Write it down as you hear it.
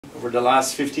over the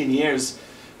last 15 years,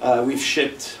 we've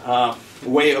shipped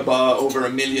way above over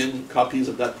 1 million copies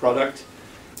of that product.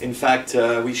 In fact,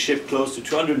 we ship close to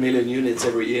 200 million units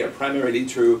every year, primarily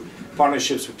through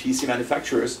partnerships with PC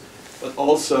manufacturers, but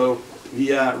also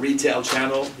via retail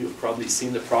channel. You've probably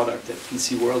seen the product at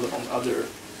PC World among others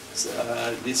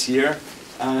this year,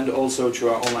 and also through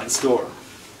our online store.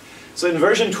 So in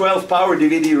version 12,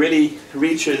 PowerDVD really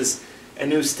reaches a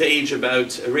new stage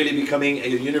about really becoming a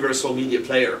universal media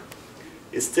player.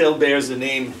 It still bears the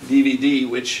name DVD,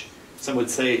 which some would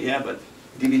say, yeah, but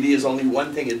DVD is only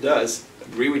one thing it does. I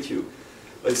agree with you.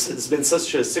 But it's been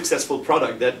such a successful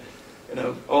product that, you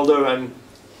know, although I'm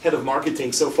head of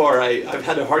marketing so far, I've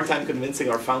had a hard time convincing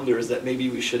our founders that maybe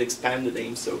we should expand the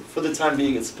name. So for the time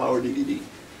being, it's PowerDVD.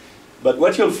 But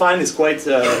what you'll find is quite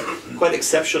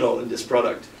exceptional in this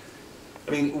product.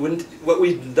 I mean, what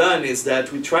we've done is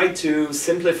that we tried to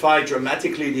simplify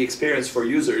dramatically the experience for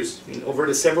users. I mean, over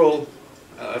the several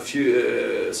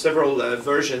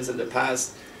versions in the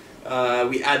past,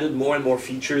 we added more and more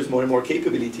features, more and more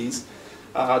capabilities.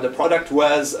 The product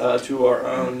was, to our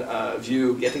own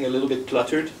view, getting a little bit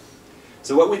cluttered.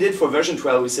 So what we did for version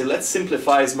 12, we said, let's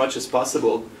simplify as much as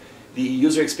possible the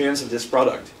user experience of this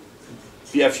product.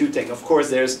 Via a few things. Of course,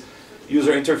 there's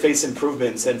user interface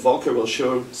improvements, and Volker will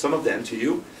show some of them to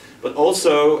you. But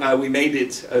also, we made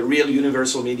it a real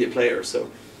universal media player. So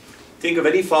think of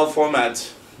any file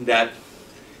format that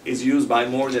is used by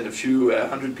more than a few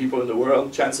hundred people in the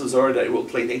world, chances are that it will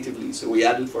play natively. So we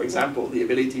added, for example, the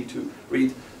ability to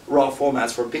read raw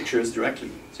formats for pictures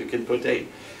directly. So you can put a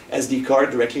SD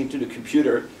card directly into the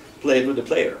computer, play it with the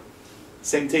player.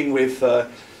 Same thing with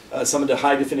some of the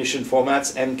high-definition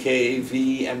formats,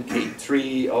 MKV,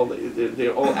 MK3,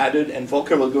 they're all added, and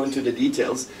Volker will go into the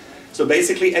details. So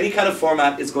basically, any kind of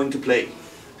format is going to play.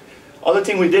 Other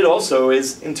thing we did also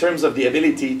is, in terms of the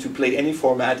ability to play any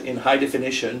format in high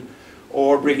definition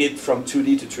or bring it from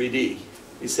 2D to 3D.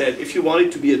 We said if you want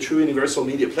it to be a true universal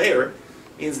media player,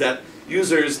 means that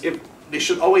users, they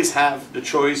should always have the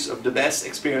choice of the best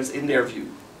experience in their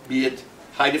view, be it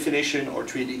high definition or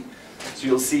 3D. So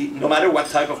you'll see, no matter what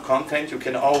type of content, you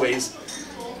can always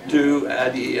do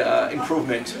the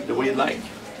improvement the way you like.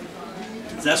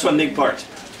 So that's one big part.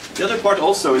 The other part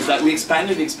also is that we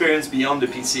expanded the experience beyond the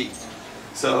PC.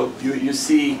 So you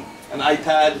see an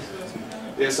iPad,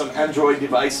 there's some Android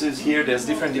devices here, there's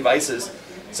different devices.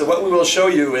 So what we will show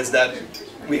you is that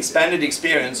we expanded the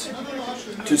experience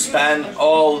to span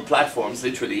all platforms,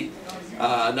 literally.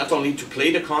 Not only to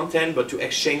play the content, but to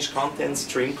exchange content,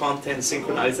 stream content,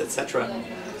 synchronize, etc.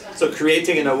 So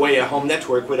creating, in a way, a home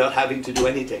network without having to do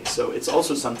anything. So it's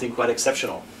also something quite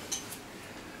exceptional.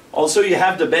 Also, you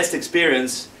have the best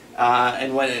experience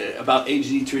about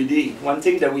HD 3D. One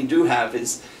thing that we do have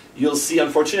is, you'll see,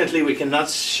 unfortunately, we cannot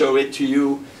show it to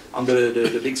you on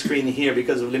the big screen here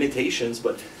because of limitations,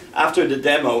 but after the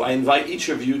demo, I invite each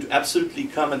of you to absolutely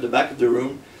come at the back of the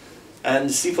room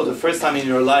and see for the first time in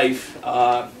your life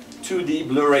 2D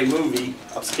Blu-ray movie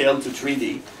upscaled to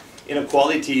 3D in a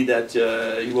quality that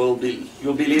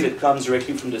you'll believe it comes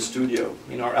directly from the studio.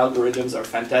 You know, our algorithms are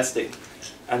fantastic,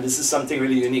 and this is something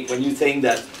really unique. When you think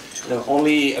that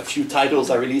only a few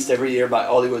titles are released every year by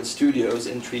Hollywood studios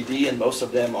in 3D, and most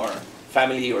of them are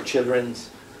family or children's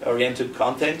oriented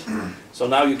content. So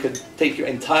now you could take your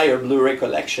entire Blu-ray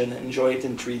collection and enjoy it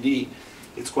in 3D.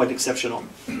 It's quite exceptional.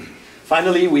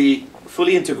 Finally, we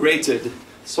fully integrated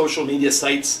social media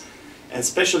sites, and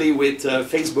especially with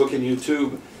Facebook and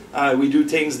YouTube. We do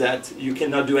things that you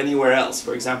cannot do anywhere else.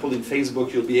 For example, in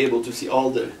Facebook, you'll be able to see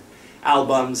all the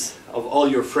albums of all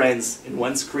your friends in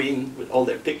one screen with all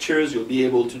their pictures. You'll be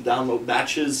able to download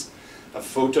batches of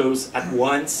photos at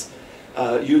once.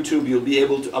 YouTube, you'll be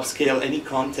able to upscale any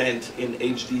content in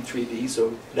HD 3D,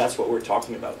 so that's what we're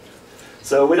talking about.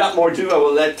 So without more ado, I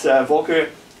will let Volker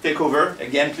take over.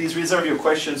 Again, please reserve your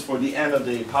questions for the end of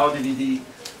the PowerDVD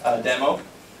demo,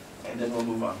 and then we'll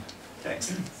move on.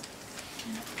 Thanks.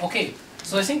 Okay,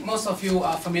 so I think most of you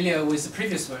are familiar with the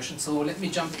previous version, so let me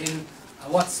jump in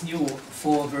what's new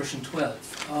for version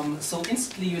 12. So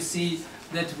instantly you see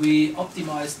that we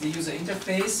optimized the user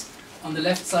interface. On the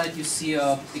left side you see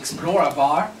an Explorer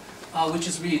bar, which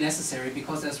is really necessary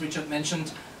because, as Richard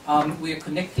mentioned, we are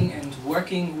connecting and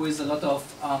working with a lot of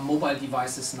mobile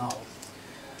devices now.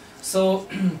 So,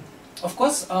 of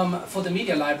course, for the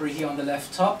media library here on the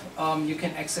left top, you can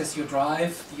access your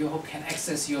drive, you can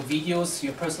access your videos,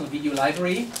 your personal video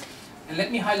library. And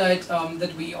let me highlight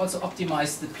that we also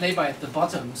optimized the playby at the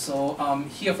bottom. So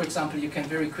here, for example, you can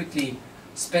very quickly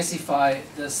specify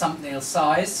the thumbnail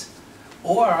size,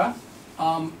 or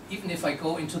even if I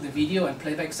go into the video and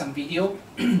play back some video,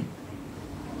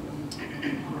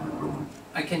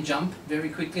 I can jump very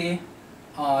quickly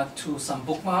to some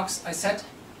bookmarks I set.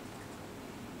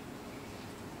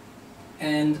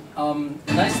 And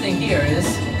the nice thing here is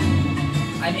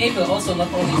I'm able also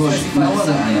not only to specify no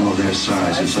other animal their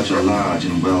size is such a large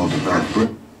and well-developed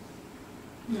brain.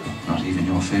 Not even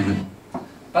your favorite.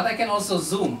 But I can also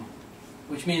zoom,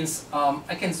 which means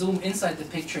I can zoom inside the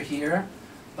picture here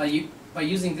by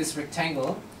using this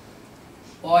rectangle,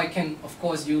 or I can of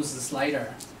course use the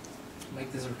slider to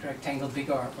make this rectangle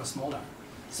bigger or smaller.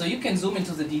 So you can zoom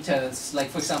into the details, like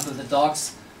for example the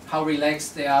dogs, how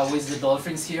relaxed they are with the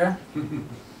dolphins here.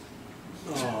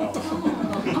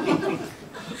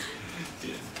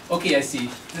 Okay, I see.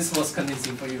 This was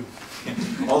convincing for you.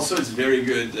 Also, it's very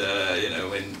good, you know,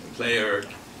 when a player,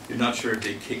 you're not sure if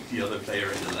they kick the other player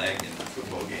in the leg in a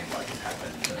football game, like it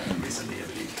happened recently, I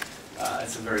believe.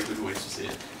 It's a very good way to see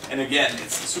it. And again,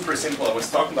 it's super simple. I was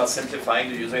talking about simplifying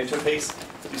the user interface.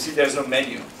 You see, there's no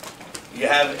menu. You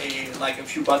have like a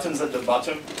few buttons at the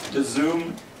bottom. The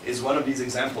zoom is one of these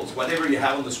examples. Whatever you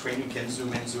have on the screen, you can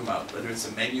zoom in, zoom out. Whether it's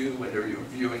a menu, whether you're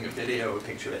viewing a video, a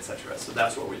picture, etc. So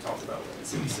that's what we talked about when it's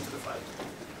simplified.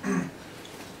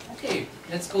 Okay,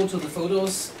 let's go to the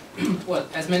photos. Well,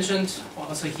 as mentioned,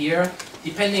 also here,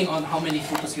 depending on how many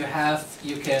photos you have,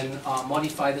 you can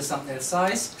modify the thumbnail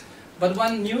size. But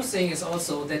one new thing is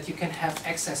also that you can have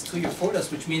access to your folders,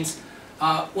 which means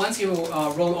once you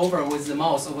roll over with the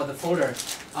mouse over the folder,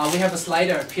 we have a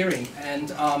slider appearing, and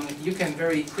you can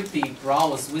very quickly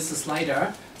browse with the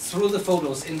slider through the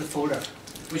photos in the folder,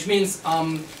 which means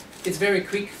it's very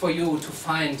quick for you to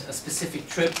find a specific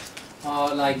trip,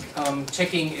 like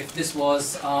checking if this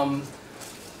was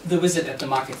the visit at the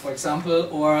market, for example,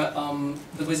 or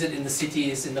the visit in the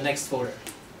city is in the next folder.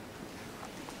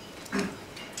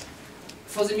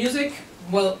 For the music,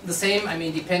 well, the same. I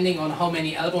mean, depending on how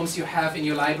many albums you have in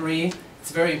your library,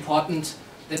 it's very important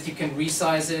that you can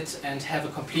resize it and have a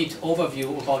complete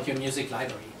overview about your music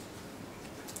library.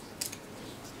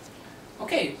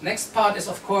 Okay, next part is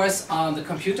of course the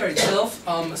computer itself,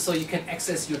 so you can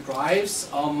access your drives,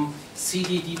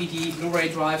 CD, DVD, Blu-ray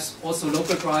drives, also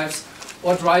local drives,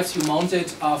 or drives you mounted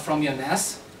from your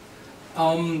NAS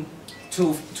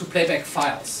to playback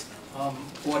files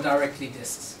or directly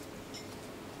disks.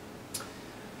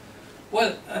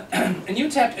 Well, a new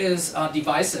tab is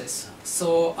devices.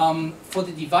 So for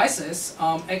the devices,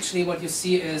 actually what you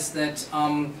see is that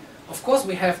of course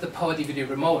we have the PowerDVD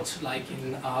remote, like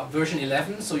in version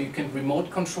 11, so you can remote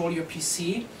control your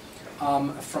PC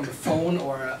from a phone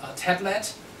or a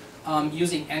tablet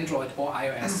using Android or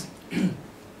iOS.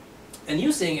 A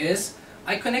new thing is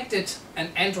I connected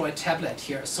an Android tablet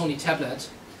here, a Sony tablet,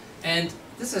 and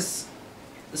this is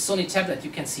the Sony tablet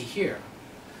you can see here.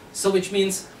 So which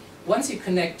means once you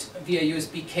connect via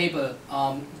USB cable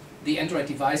the Android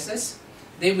devices,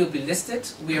 they will be listed.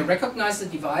 We recognize the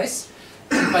device,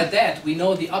 and by that we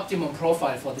know the optimum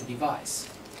profile for the device.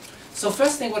 So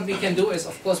first thing what we can do is,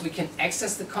 of course, we can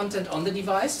access the content on the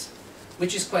device,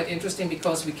 which is quite interesting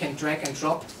because we can drag and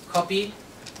drop, copy,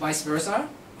 vice versa.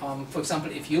 For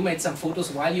example, if you made some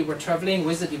photos while you were traveling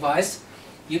with the device,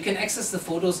 you can access the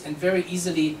photos and very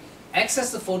easily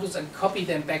access the photos and copy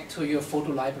them back to your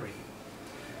photo library,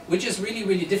 which is really,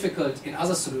 really difficult in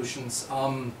other solutions.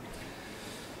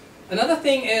 Another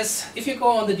thing is, if you go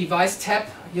on the device tab,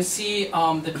 you see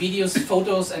the videos,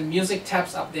 photos, and music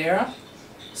tabs up there.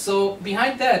 So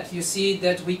behind that, you see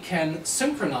that we can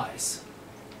synchronize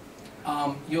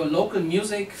your local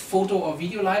music, photo, or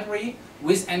video library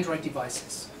with Android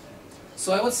devices.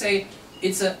 So I would say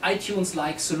it's an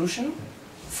iTunes-like solution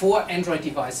for Android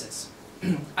devices.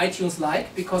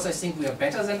 iTunes-like because I think we are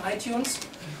better than iTunes.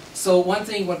 So one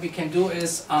thing what we can do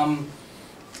is,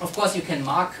 of course you can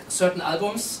mark certain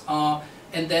albums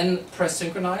and then press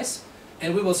synchronize,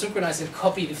 and we will synchronize and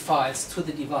copy the files to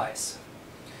the device.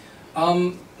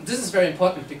 This is very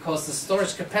important because the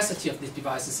storage capacity of these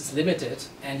devices is limited,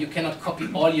 and you cannot copy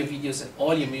all your videos and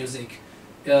all your music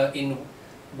in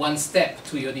one step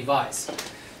to your device.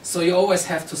 So you always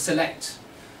have to select.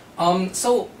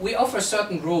 So we offer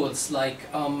certain rules like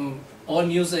all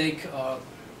music,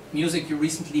 music you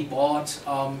recently bought,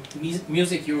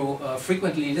 music you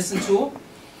frequently listen to.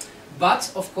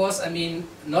 But of course, I mean,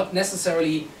 not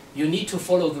necessarily you need to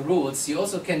follow the rules. You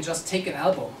also can just take an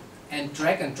album and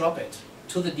drag and drop it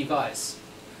to the device.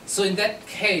 So in that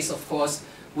case, of course,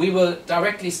 we will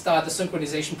directly start the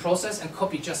synchronization process and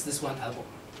copy just this one album.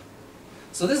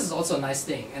 So this is also a nice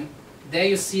thing. And there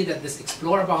you see that this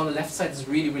Explorer bar on the left side is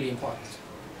really, really important.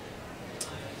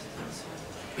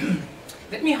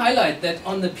 Let me highlight that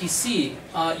on the PC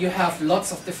you have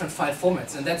lots of different file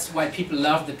formats, and that's why people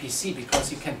love the PC,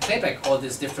 because you can playback all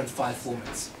these different file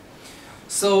formats.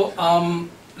 So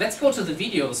let's go to the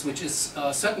videos, which is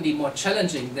certainly more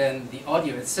challenging than the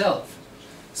audio itself.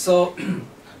 So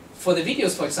for the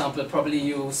videos, for example, probably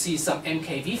you see some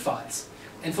MKV files.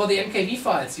 And for the MKV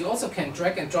files, you also can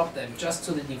drag and drop them just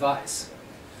to the device.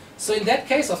 So in that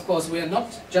case, of course, we are not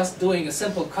just doing a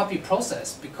simple copy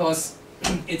process because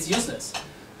it's useless.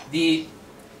 The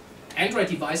Android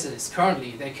devices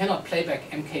currently, they cannot play back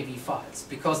MKV files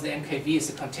because the MKV is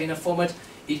a container format.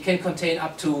 It can contain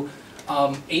up to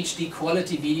HD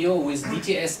quality video with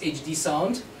DTS HD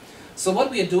sound. So what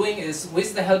we are doing is,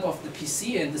 with the help of the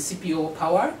PC and the CPU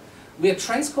power, we are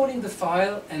transcoding the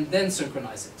file and then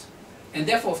synchronize it. And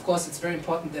therefore, of course, it's very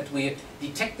important that we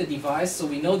detect the device so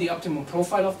we know the optimum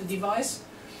profile of the device.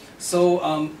 So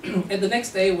and the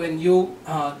next day when you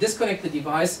disconnect the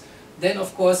device, then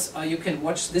of course you can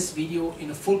watch this video in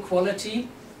a full quality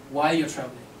while you're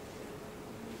traveling.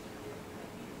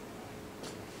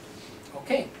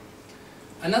 Okay.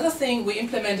 Another thing we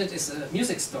implemented is a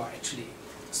music store actually.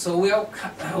 So we are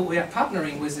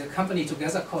partnering with a company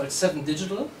together called 7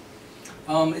 Digital.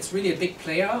 It's really a big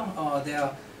player. They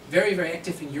are very, very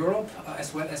active in Europe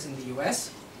as well as in the US.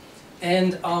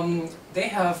 And they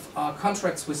have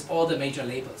contracts with all the major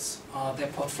labels. Their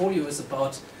portfolio is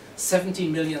about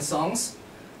 17 million songs.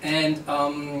 And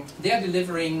they are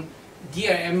delivering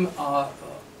DRM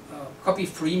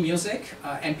copy-free music,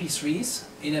 MP3s,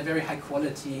 in a very high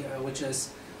quality, which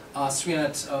is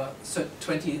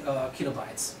 320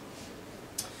 kilobytes.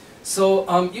 So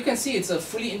you can see it's a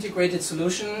fully integrated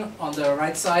solution. On the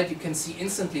right side you can see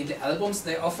instantly the albums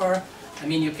they offer. I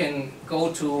mean, you can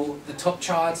go to the top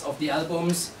charts of the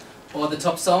albums or the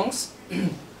top songs.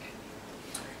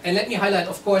 And let me highlight,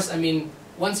 of course, I mean,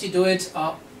 once you do it,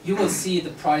 you will see the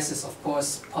prices, of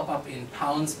course, pop up in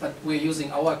pounds, but we're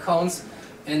using our accounts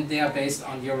and they are based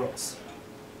on euros.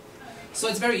 So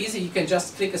it's very easy. You can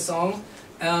just click a song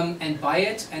and buy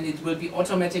it, and it will be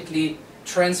automatically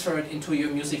transferred into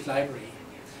your music library.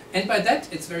 And by that,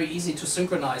 it's very easy to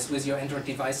synchronize with your Android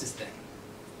devices then.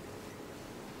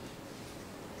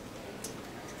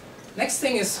 Next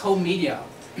thing is home media.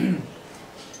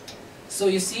 So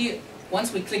you see,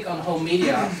 once we click on home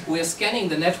media, we're scanning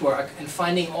the network and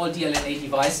finding all DLNA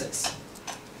devices.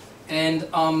 And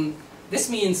this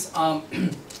means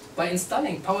by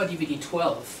installing PowerDVD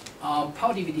 12,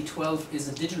 PowerDVD 12 is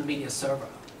a digital media server.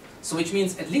 So which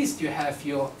means at least you have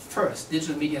your first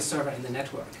digital media server in the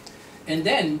network. And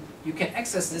then you can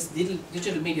access this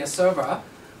digital media server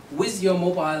with your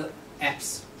mobile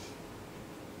apps.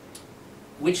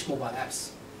 Which mobile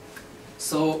apps?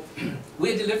 So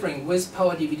we're delivering with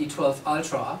PowerDVD 12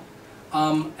 Ultra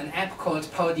an app called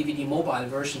PowerDVD Mobile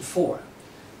version 4,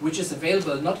 which is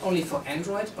available not only for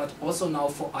Android but also now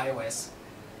for iOS.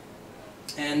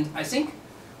 And I think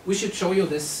we should show you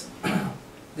this,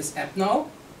 this app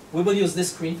now. We will use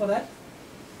this screen for that.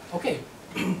 Okay,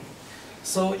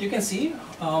 so you can see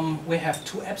we have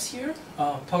two apps here.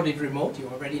 PowerDVD Remote, you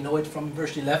already know it from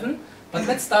version 11. But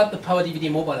let's start the PowerDVD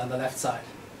Mobile on the left side.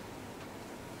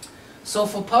 So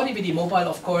for PowerDVD Mobile,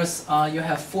 of course, you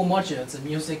have 4 modules: a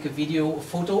music, a video, a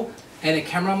photo, and a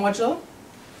camera module.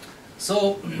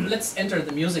 So let's enter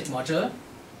the music module.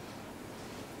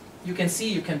 You can see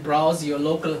you can browse your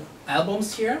local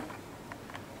albums here.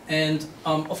 And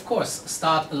of course,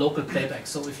 start a local playback.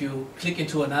 So if you click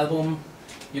into an album,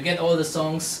 you get all the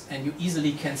songs, and you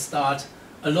easily can start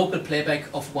a local playback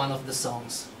of one of the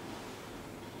songs.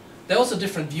 There are also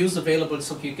different views available,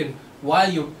 so you can,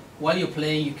 while you're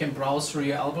playing, you can browse through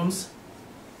your albums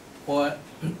or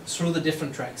through the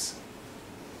different tracks.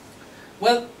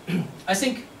 Well, I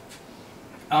think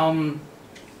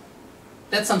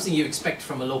that's something you expect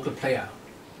from a local player.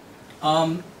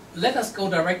 Let us go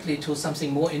directly to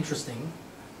something more interesting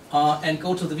and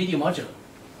go to the video module.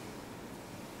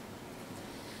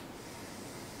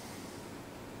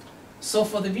 So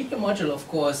for the video module, of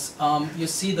course, you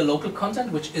see the local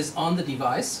content which is on the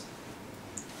device.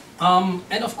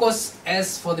 And of course,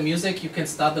 as for the music, you can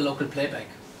start the local playback.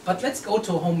 But let's go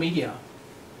to home media.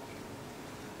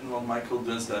 And while Michael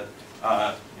does that,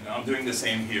 I'm doing the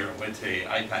same here with an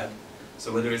iPad.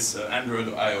 So whether it's Android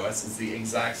or iOS, it's the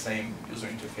exact same user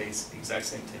interface, the exact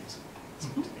same things.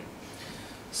 Mm-hmm.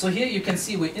 So here you can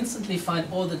see we instantly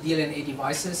find all the DLNA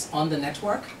devices on the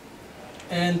network.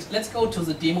 And let's go to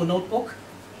the demo notebook.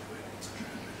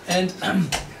 And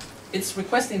it's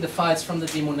requesting the files from the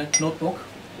demo notebook.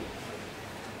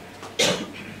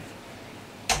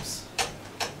 Oops.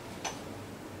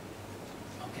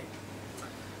 Okay.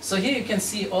 So here you can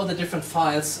see all the different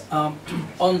files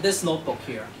on this notebook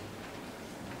here.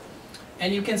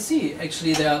 And you can see,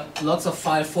 actually, there are lots of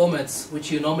file formats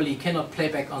which you normally cannot play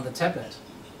back on the tablet.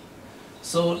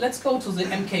 So let's go to the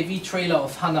MKV trailer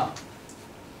of HANA.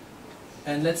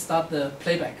 And let's start the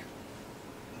playback.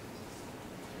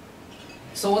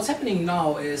 So what's happening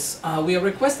now is we are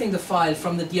requesting the file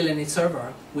from the DLNA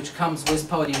server, which comes with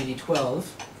PowerDVD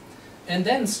 12, and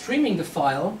then streaming the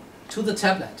file to the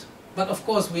tablet. But of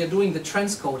course we are doing the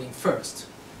transcoding first,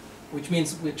 which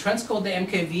means we transcode the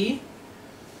MKV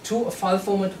to a file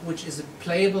format which is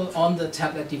playable on the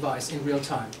tablet device in real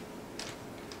time.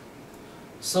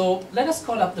 So let us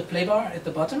call up the playbar at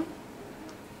the bottom.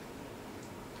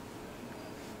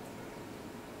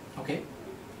 Okay,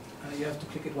 you have to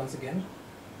click it once again.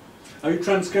 Are you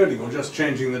transcoding or just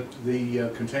changing the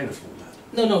container format?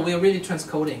 No, we're really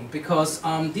transcoding because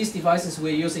these devices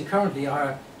we're using currently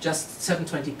are just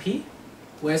 720p,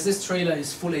 whereas this trailer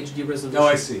is full HD resolution. Oh,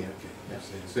 I see, okay. I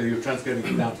see. So you're transcoding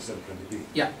it down to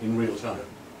 720p in real time?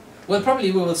 Well,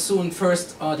 probably we will soon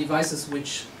first devices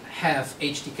which have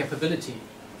HD capability.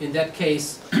 In that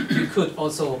case, you could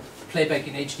also play back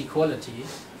in HD quality.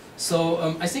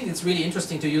 So I think it's really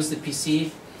interesting to use the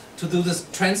PC to do this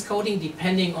transcoding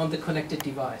depending on the connected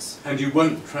device. And you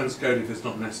won't transcode if it's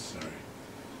not necessary?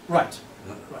 Right.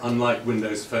 Unlike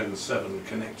Windows Phone 7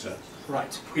 connector,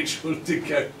 right, which will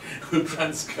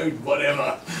transcode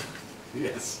whatever.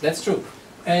 Yes. That's true.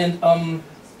 And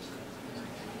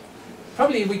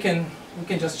probably we can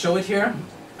just show it here.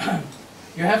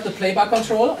 You have the playback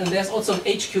control, and there's also an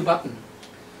HQ button.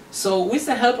 So with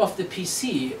the help of the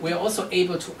PC, we are also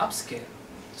able to upscale.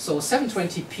 So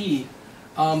 720p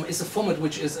is a format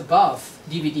which is above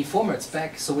DVD format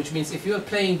spec, so which means if you are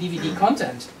playing DVD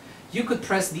content, you could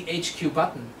press the HQ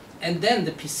button, and then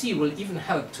the PC will even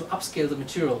help to upscale the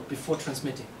material before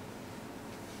transmitting.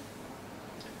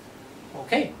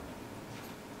 Okay.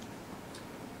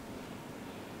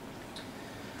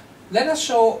 Let us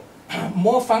show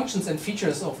more functions and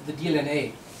features of the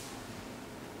DLNA.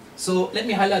 So let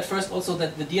me highlight first also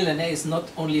that the DLNA is not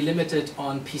only limited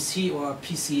on PC or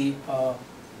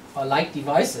PC-like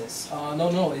devices.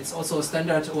 No, it's also a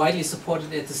standard widely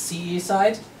supported at the CE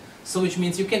side. So which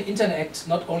means you can interact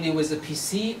not only with a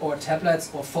PC or tablets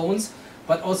or phones,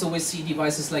 but also with CE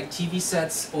devices like TV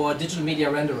sets or digital media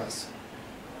renderers.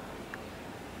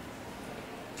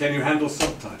 Can you handle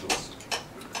subtitles?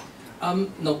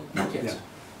 No, not yet. Yeah.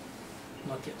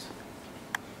 Not yet.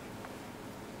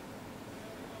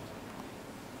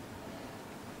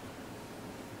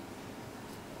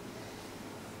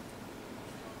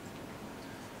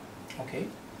 Okay.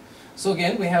 So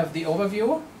again, we have the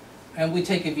overview, and we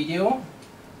take a video,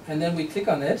 and then we click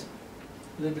on it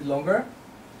a little bit longer,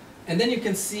 and then you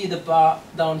can see the bar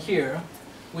down here,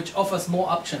 which offers more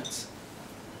options.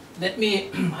 Let me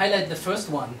highlight the first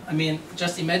one. I mean,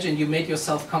 just imagine you made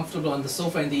yourself comfortable on the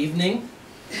sofa in the evening,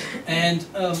 and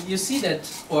you see that,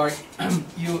 or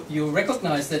you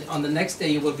recognize that on the next day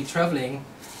you will be traveling,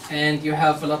 and you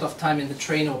have a lot of time in the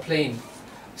train or plane.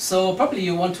 So probably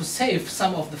you want to save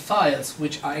some of the files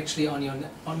which are actually on your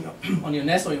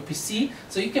NAS or your PC.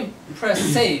 So you can press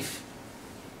save,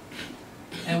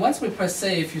 and once we press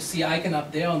save, you see icon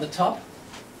up there on the top,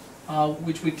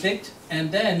 which we clicked,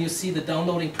 and then you see the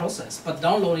downloading process. But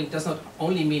downloading does not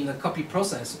only mean the copy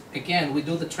process. Again, we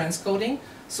do the transcoding,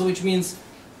 so which means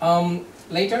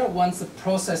later, once the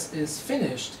process is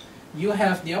finished, you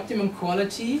have the optimum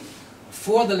quality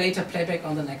for the later playback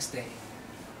on the next day.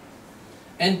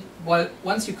 And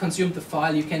once you consume the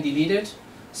file, you can delete it,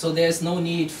 so there's no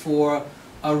need for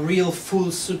a real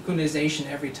full synchronization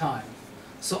every time.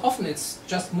 So often it's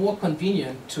just more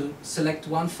convenient to select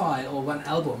one file or one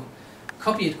album,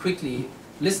 copy it quickly,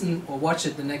 listen or watch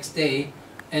it the next day,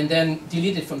 and then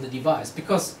delete it from the device,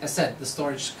 because, as said, the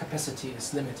storage capacity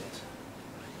is limited.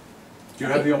 Do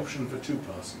you have the option for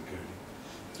two-pass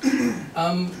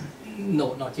encoding?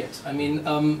 No, not yet. I mean,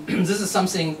 this is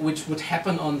something which would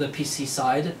happen on the PC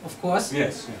side, of course.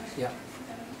 Yes, yes.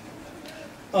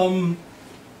 Yeah.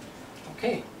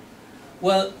 Okay.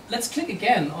 Well, let's click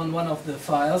again on one of the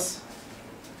files.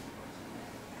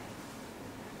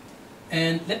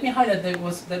 And let me highlight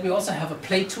that we also have a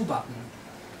Play To button.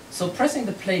 So pressing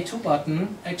the Play To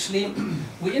button, actually,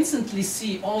 we instantly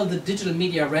see all the digital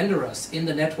media renderers in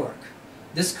the network.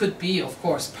 This could be, of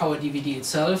course, PowerDVD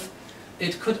itself.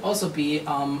 It could also be a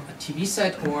TV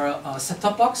set or a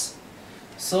set-top box.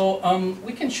 So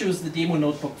we can choose the demo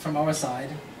notebook from our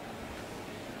side.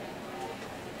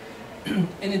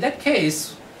 And in that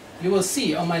case, you will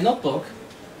see on my notebook,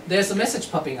 there's a message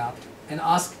popping up and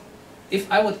ask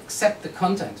if I would accept the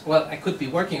content. Well, I could be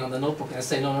working on the notebook and I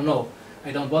say, no,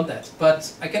 I don't want that.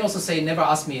 But I can also say, never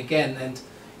ask me again. And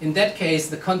in that case,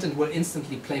 the content will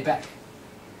instantly play back.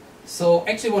 So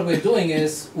actually what we're doing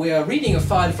is we are reading a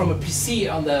file from a PC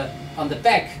on on the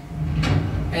back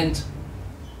and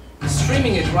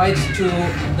streaming it right to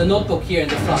the notebook here in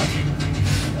the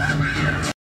front.